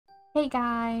Hey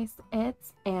guys,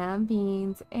 it's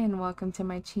Beans and welcome to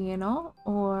my channel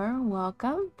or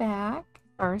welcome back.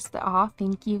 First off,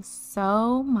 thank you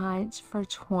so much for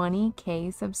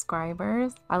 20K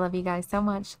subscribers. I love you guys so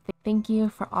much. Thank you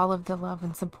for all of the love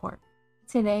and support.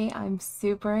 Today, I'm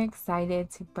super excited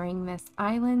to bring this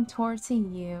island tour to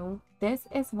you. This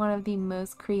is one of the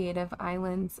most creative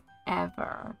islands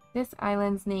ever. This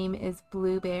island's name is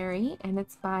Blueberry and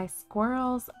it's by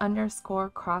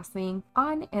squirrels_crossing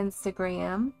on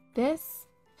Instagram.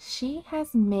 She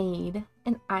has made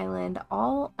an island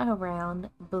all around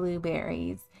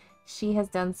blueberries. She has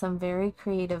done some very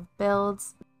creative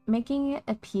builds, making it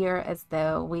appear as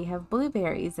though we have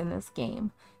blueberries in this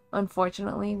game.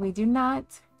 Unfortunately, we do not,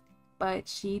 but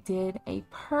she did a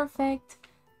perfect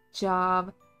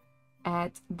job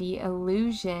at the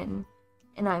illusion,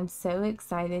 and I'm so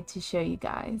excited to show you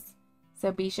guys.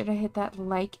 So be sure to hit that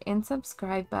like and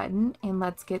subscribe button, and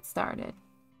let's get started.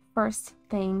 First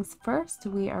things first,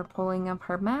 we are pulling up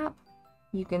her map.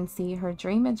 You can see her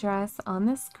dream address on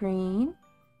the screen.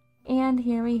 And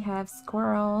here we have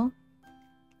Squirrel,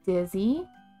 Dizzy,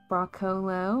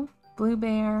 Broccolo, Blue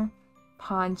Bear,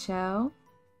 Poncho,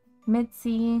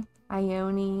 Mitzi,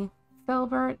 Ione,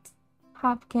 Filbert,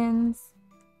 Hopkins,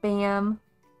 Bam,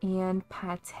 and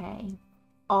Pate.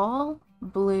 All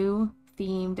blue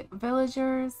themed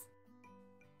villagers.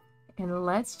 And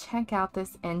let's check out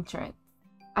this entrance.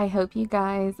 I hope you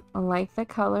guys like the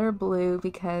color blue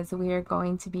because we are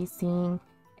going to be seeing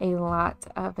a lot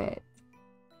of it.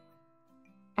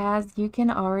 As you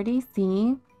can already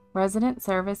see, Resident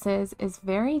Services is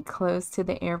very close to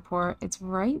the airport. It's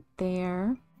right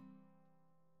there.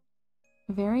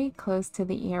 Very close to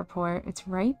the airport. It's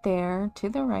right there to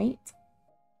the right.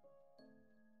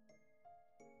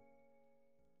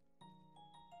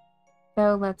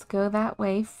 So let's go that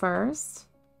way first.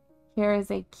 Here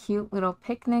is a cute little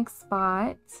picnic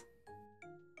spot.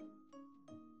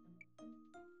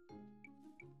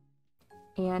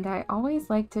 And I always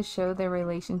like to show the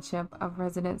relationship of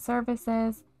Resident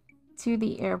Services to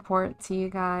the airport to you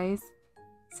guys.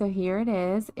 So here it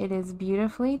is. It is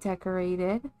beautifully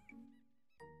decorated.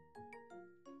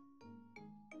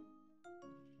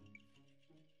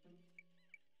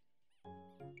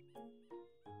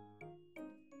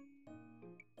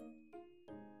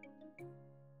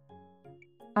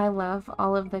 I love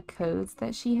all of the codes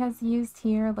that she has used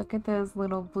here. Look at those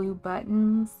little blue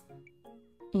buttons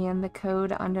and the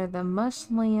code under the mush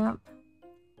lamp.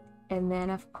 And then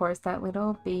of course that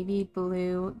little baby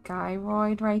blue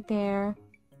gyroid right there.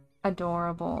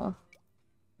 Adorable.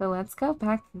 So let's go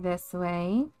back this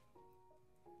way.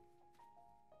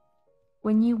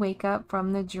 When you wake up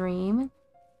from the dream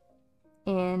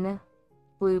in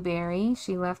Blueberry,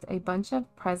 she left a bunch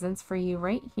of presents for you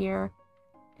right here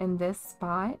in this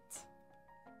spot.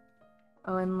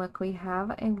 Oh, and look, we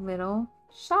have a little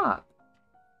shop.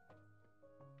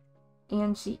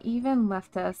 And she even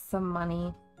left us some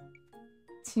money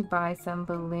to buy some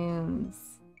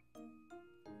balloons.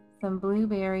 Some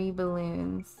blueberry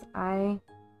balloons. I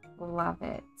love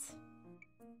it.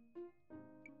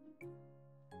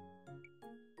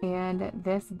 And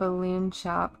this balloon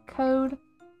shop code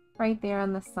right there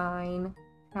on the sign.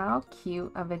 How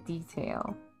cute of a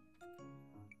detail.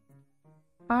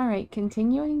 Alright,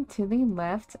 continuing to the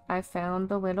left, I found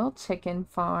the little chicken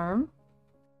farm.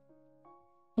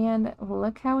 And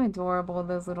look how adorable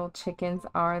those little chickens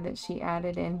are that she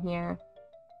added in here.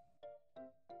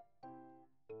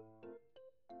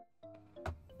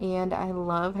 And I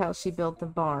love how she built the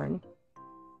barn.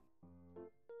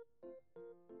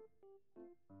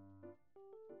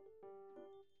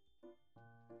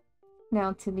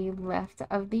 Now to the left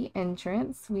of the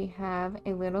entrance, we have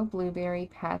a little blueberry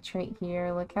patch right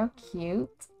here. Look how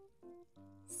cute.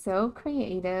 So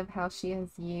creative how she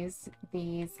has used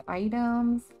these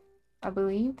items. I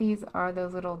believe these are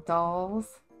those little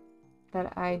dolls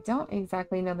that I don't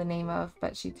exactly know the name of,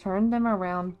 but she turned them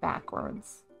around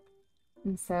backwards.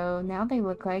 And so now they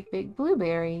look like big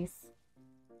blueberries.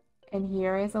 And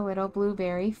here is a little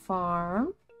blueberry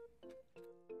farm.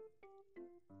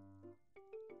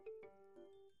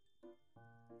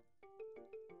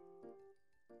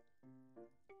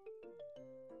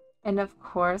 And of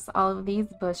course, all of these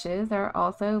bushes are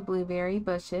also blueberry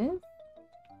bushes.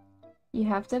 You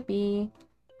have to be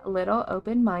a little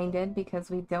open-minded because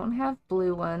we don't have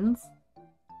blue ones.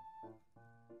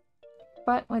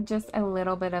 But with just a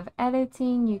little bit of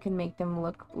editing, you can make them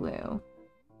look blue.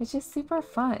 It's just super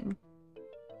fun.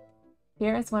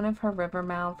 Here is one of her river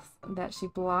mouths that she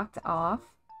blocked off.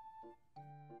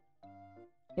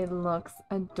 It looks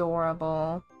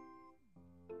adorable.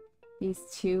 These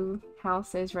two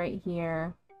houses right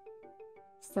here.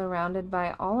 surrounded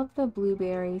by all of the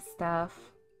blueberry stuff.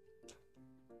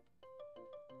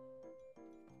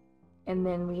 And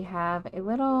then we have a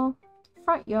little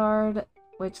front yard,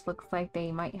 which looks like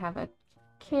they might have a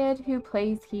kid who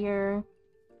plays here.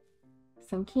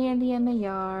 Some candy in the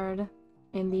yard.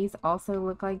 And these also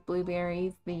look like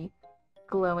blueberries, the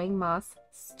glowing moss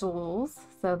stools.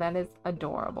 So that is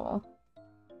adorable.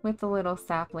 With the little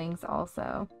saplings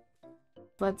also.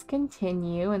 Let's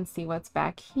continue and see what's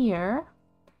back here.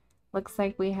 Looks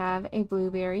like we have a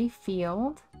blueberry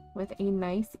field with a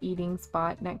nice eating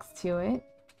spot next to it.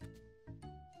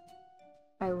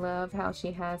 I love how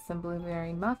she has some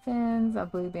blueberry muffins, a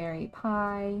blueberry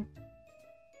pie,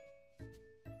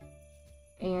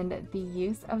 and the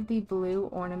use of the blue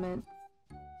ornaments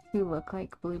to look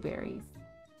like blueberries.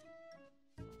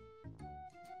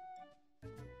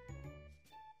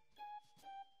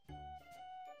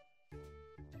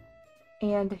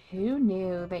 And who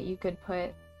knew that you could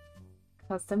put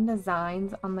custom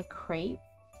designs on the crate?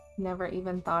 Never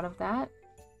even thought of that.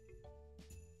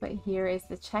 But here is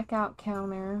the checkout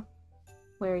counter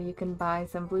where you can buy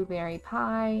some blueberry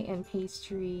pie and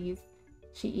pastries.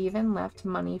 She even left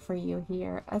money for you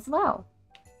here as well.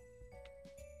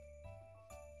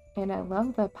 And I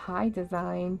love the pie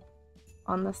design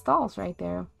on the stalls right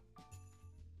there.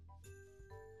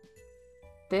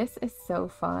 This is so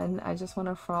fun. I just want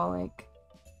to frolic.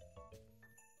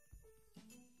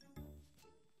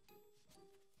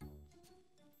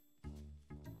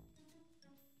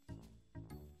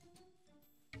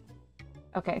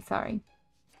 Okay, sorry.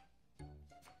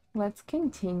 Let's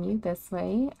continue this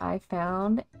way. I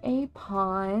found a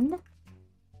pond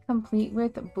complete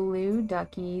with blue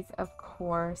duckies, of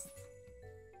course.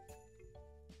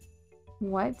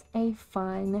 What a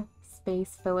fun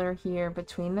space filler here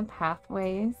between the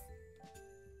pathways.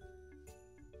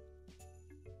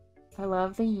 I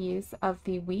love the use of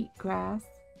the wheatgrass.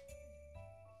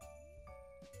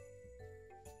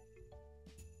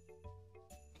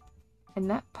 And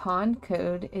that pond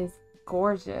code is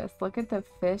gorgeous. Look at the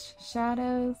fish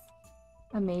shadows.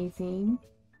 Amazing.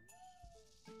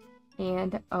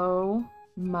 And oh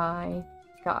my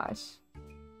gosh.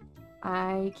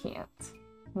 I can't.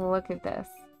 Look at this.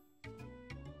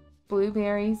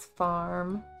 Blueberries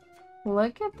Farm.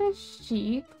 Look at the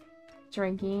sheep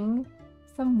drinking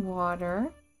some water.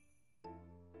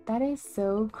 That is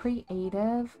so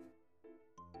creative.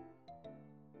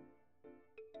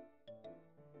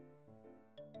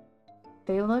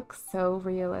 They look so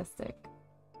realistic.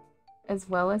 As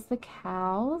well as the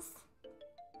cows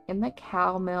and the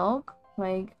cow milk.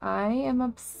 Like, I am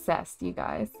obsessed, you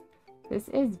guys. This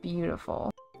is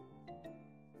beautiful.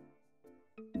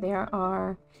 There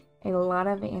are a lot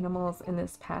of animals in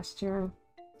this pasture.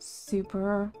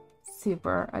 Super,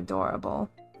 super adorable.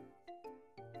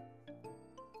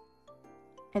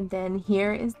 And then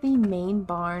here is the main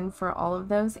barn for all of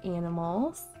those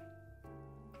animals.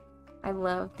 I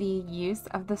love the use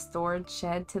of the storage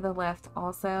shed to the left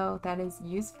also. That is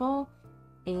useful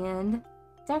and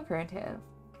decorative.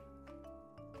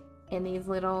 And these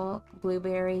little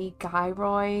blueberry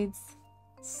gyroids,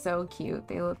 so cute.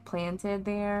 They look planted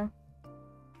there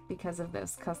because of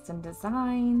those custom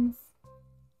designs.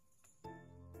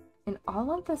 And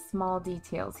all of the small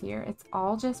details here, it's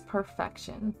all just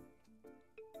perfection.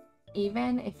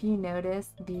 Even if you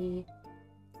notice the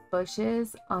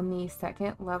bushes on the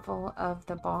second level of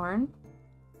the barn,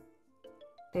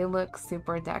 they look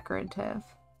super decorative.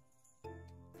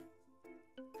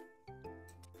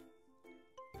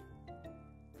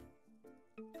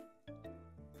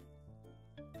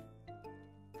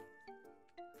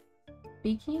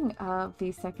 Speaking of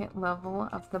the second level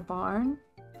of the barn,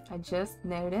 I just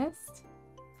noticed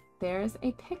there's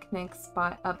a picnic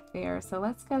spot up there, so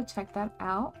let's go check that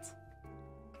out.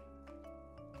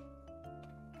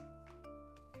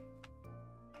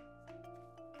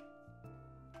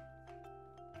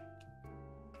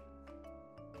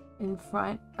 In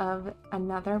front of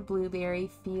another blueberry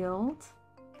field.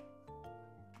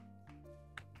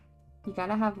 You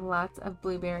gotta have lots of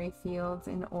blueberry fields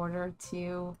in order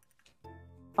to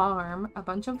farm a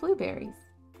bunch of blueberries.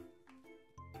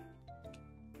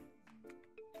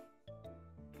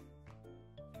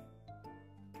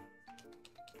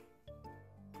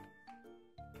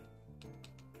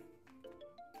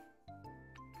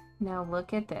 Now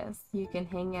look at this. You can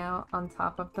hang out on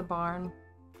top of the barn,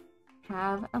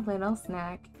 have a little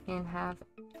snack, and have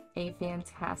a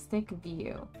fantastic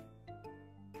view.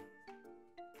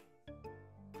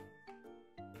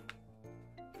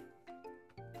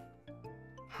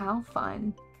 How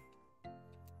fun.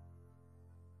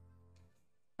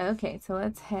 Okay, so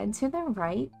let's head to the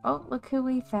right. Oh, look who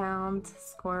we found.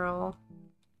 Squirrel.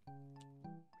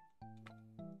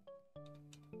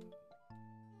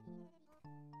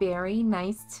 Very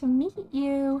nice to meet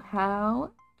you.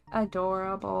 How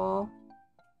adorable.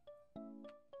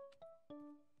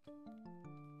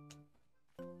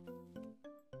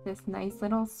 This nice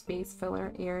little space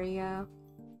filler area.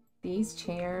 These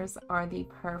chairs are the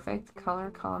perfect color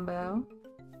combo.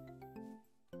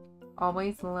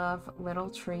 Always love little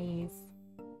trees.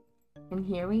 And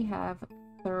here we have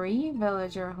 3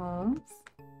 villager homes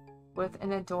with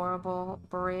an adorable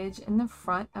bridge in the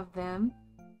front of them.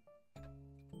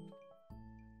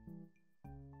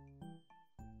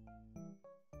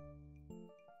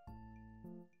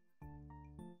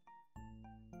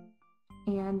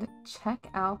 And check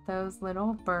out those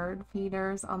little bird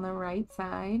feeders on the right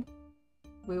side.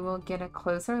 We will get a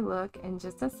closer look in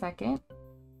just a second.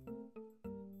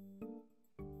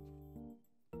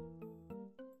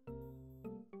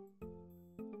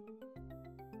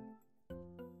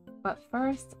 But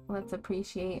first, let's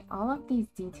appreciate all of these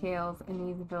details in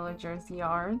these villagers'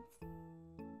 yards.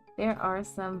 There are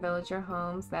some villager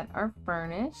homes that are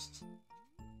furnished.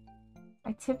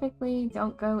 I typically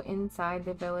don't go inside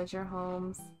the villager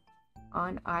homes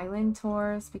on island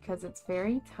tours because it's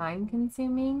very time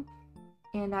consuming,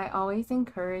 and I always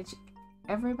encourage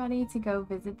everybody to go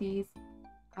visit these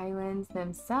islands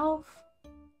themselves.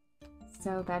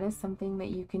 So that is something that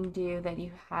you can do that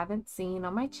you haven't seen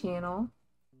on my channel.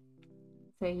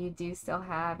 So you do still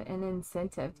have an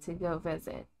incentive to go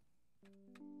visit.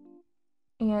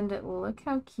 And look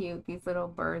how cute these little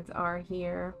birds are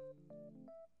here.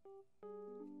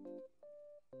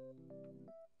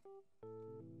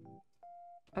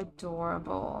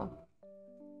 Adorable.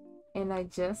 And I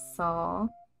just saw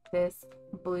this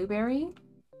blueberry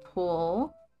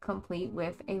pool complete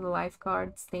with a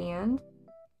lifeguard stand.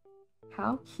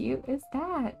 How cute is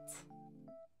that?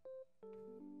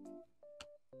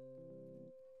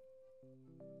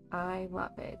 I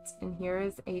love it. And here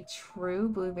is a true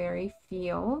blueberry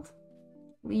field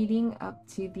leading up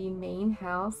to the main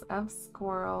house of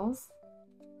squirrels,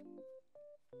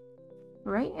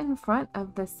 right in front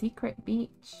of the secret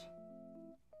beach.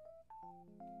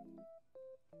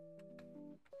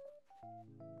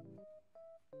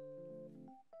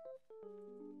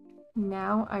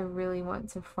 Now I really want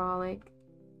to frolic.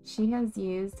 She has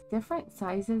used different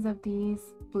sizes of these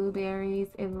blueberries.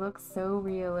 It looks so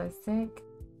realistic.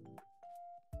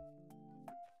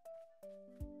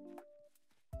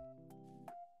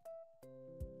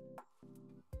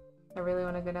 I really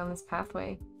want to go down this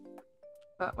pathway,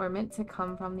 but we're meant to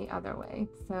come from the other way.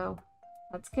 So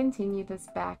let's continue this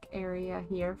back area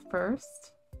here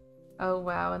first. Oh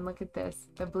wow, and look at this,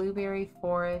 the blueberry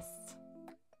forest.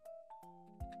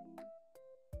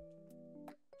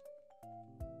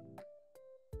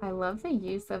 I love the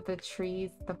use of the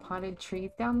trees, the potted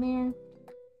trees down there.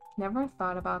 Never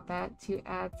thought about that, to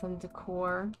add some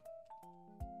decor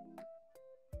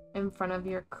in front of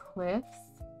your cliffs,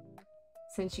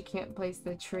 since you can't place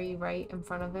the tree right in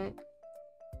front of it.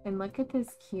 And look at this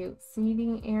cute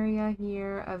seating area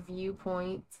here, a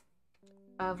viewpoint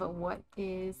of what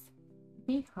is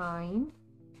behind.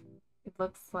 It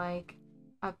looks like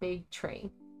a big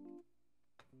tree,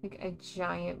 like a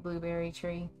giant blueberry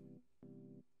tree.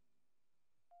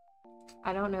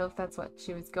 I don't know if that's what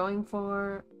she was going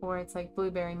for, or it's like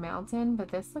Blueberry Mountain, but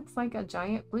this looks like a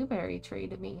giant blueberry tree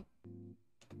to me.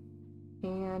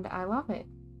 And I love it.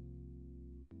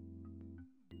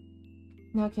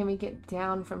 Now can we get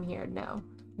down from here? No,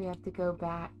 we have to go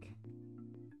back.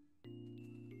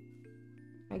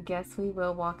 I guess we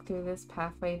will walk through this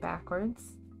pathway backwards.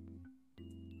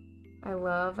 I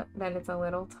love that it's a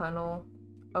little tunnel.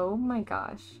 Oh my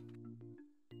gosh.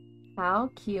 How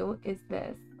cute is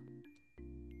this?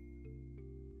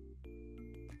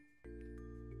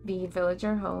 The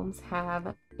villager homes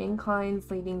have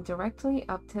inclines leading directly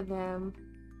up to them,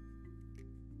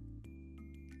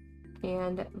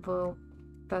 and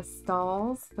the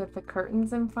stalls with the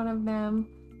curtains in front of them,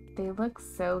 they look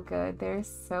so good.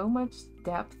 There's so much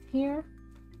depth here.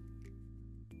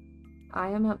 I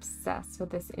am obsessed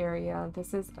with this area.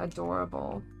 This is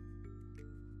adorable.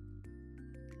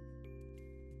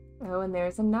 Oh, and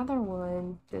there's another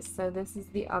one. So this is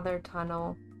the other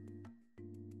tunnel.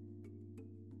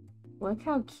 Look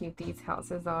how cute these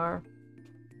houses are.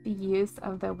 The use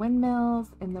of the windmills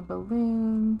and the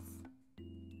balloons.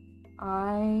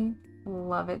 I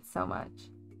love it so much.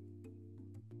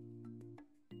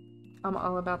 I'm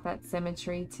all about that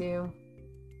symmetry too.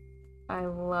 I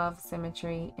love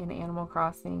symmetry in Animal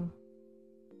Crossing.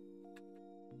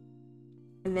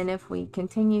 And then if we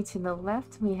continue to the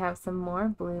left, we have some more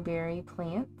blueberry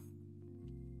plants.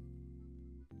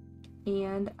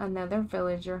 And another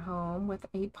villager home with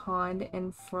a pond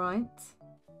in front.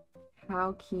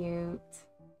 How cute.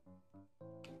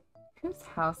 Whose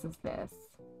house is this?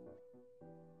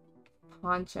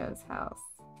 Poncho's house.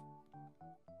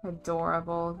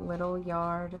 Adorable little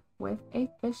yard with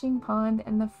a fishing pond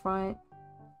in the front.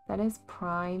 That is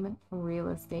prime real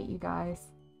estate, you guys.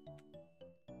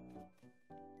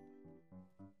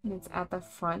 And it's at the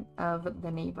front of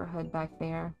the neighborhood back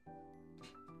there.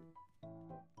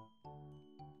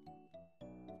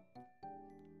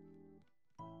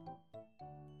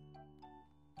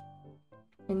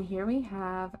 And here we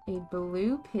have a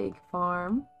blue pig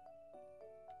farm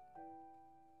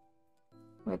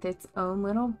with its own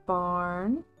little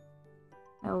barn.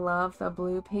 I love the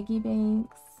blue piggy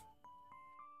banks.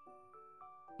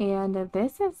 And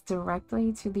this is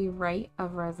directly to the right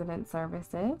of resident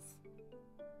services.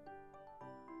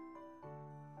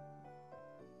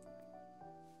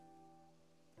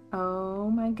 Oh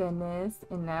my goodness.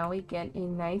 And now we get a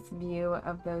nice view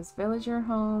of those villager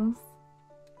homes.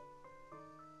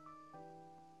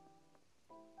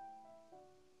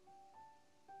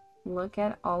 Look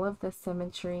at all of the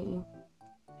symmetry.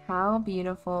 How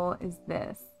beautiful is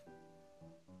this?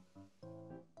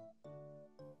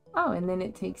 Oh, and then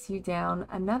it takes you down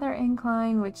another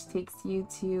incline, which takes you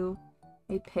to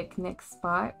a picnic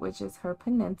spot, which is her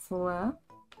peninsula.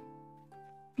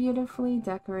 Beautifully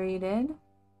decorated.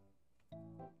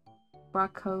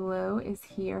 Broccolo is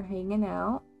here hanging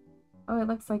out. Oh, it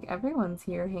looks like everyone's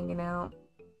here hanging out.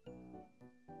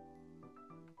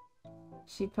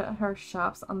 She put her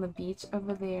shops on the beach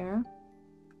over there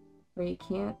where you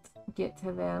can't get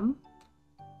to them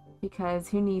because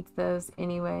who needs those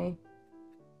anyway?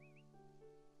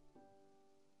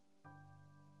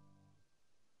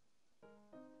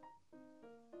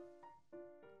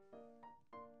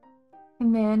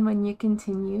 And then when you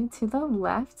continue to the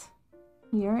left,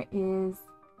 here is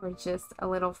just a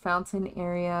little fountain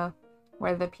area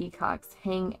where the peacocks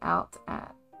hang out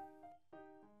at.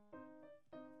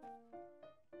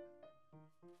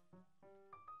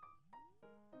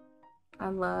 I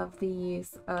love the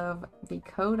use of the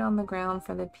coat on the ground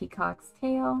for the peacock's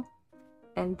tail,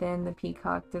 and then the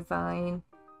peacock design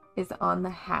is on the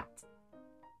hat.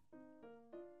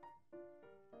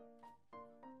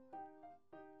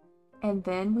 And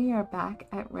then we are back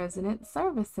at resident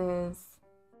services.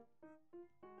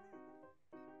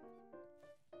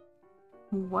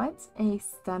 What a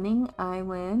stunning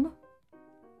island.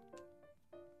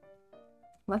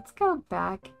 Let's go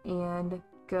back and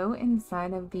go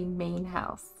inside of the main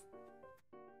house.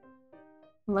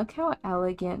 Look how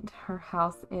elegant her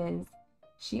house is.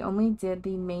 She only did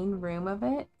the main room of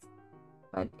it,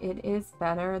 but it is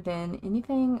better than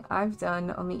anything I've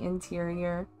done on the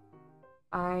interior.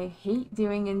 I hate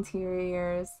doing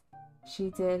interiors. She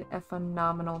did a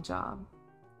phenomenal job.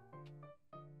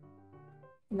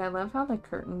 And I love how the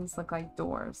curtains look like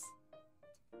doors.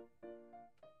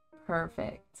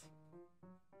 Perfect.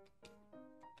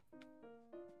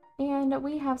 And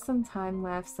we have some time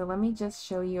left, so let me just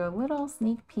show you a little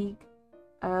sneak peek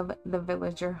of the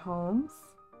villager homes.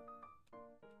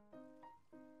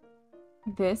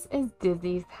 This is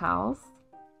Dizzy's house.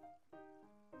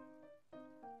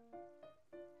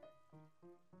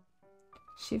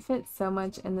 She fits so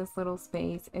much in this little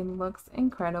space. It looks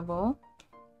incredible.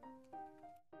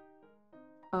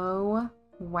 Oh,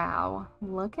 wow.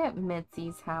 Look at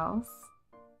Mitzi's house.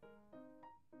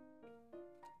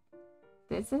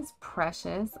 This is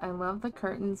precious. I love the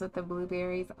curtains with the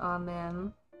blueberries on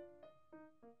them.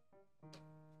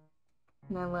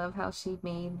 And I love how she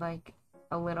made like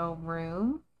a little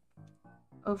room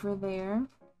over there.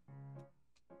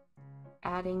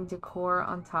 Adding decor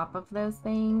on top of those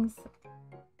things.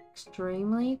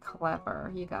 Extremely clever,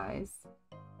 you guys.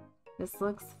 This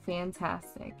looks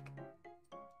fantastic.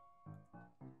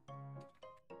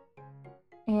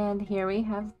 And here we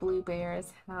have Blue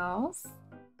Bear's house.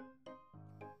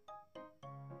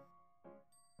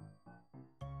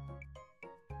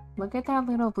 Look at that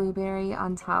little blueberry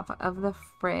on top of the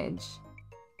fridge.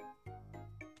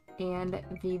 And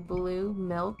the blue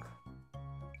milk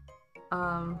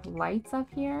lights up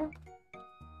here.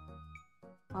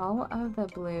 All of the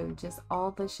blue, just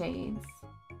all the shades.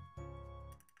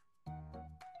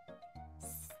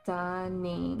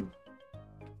 Stunning.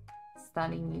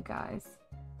 Stunning, you guys.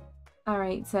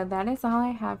 Alright, so that is all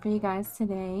I have for you guys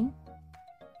today.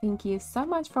 Thank you so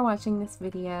much for watching this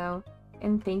video.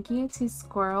 And thank you to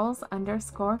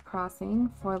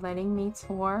Squirrels_Crossing for letting me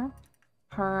tour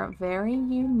her very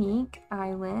unique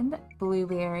island,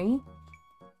 Blueberry.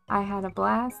 I had a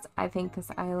blast. I think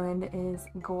this island is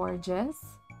gorgeous.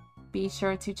 Be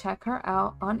sure to check her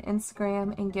out on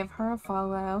Instagram and give her a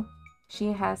follow.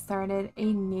 She has started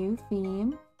a new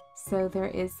theme, so there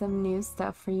is some new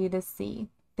stuff for you to see.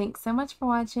 Thanks so much for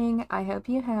watching. I hope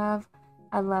you have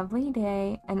a lovely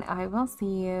day, and I will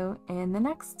see you in the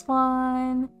next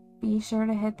one. Be sure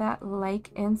to hit that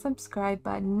like and subscribe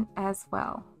button as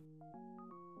well.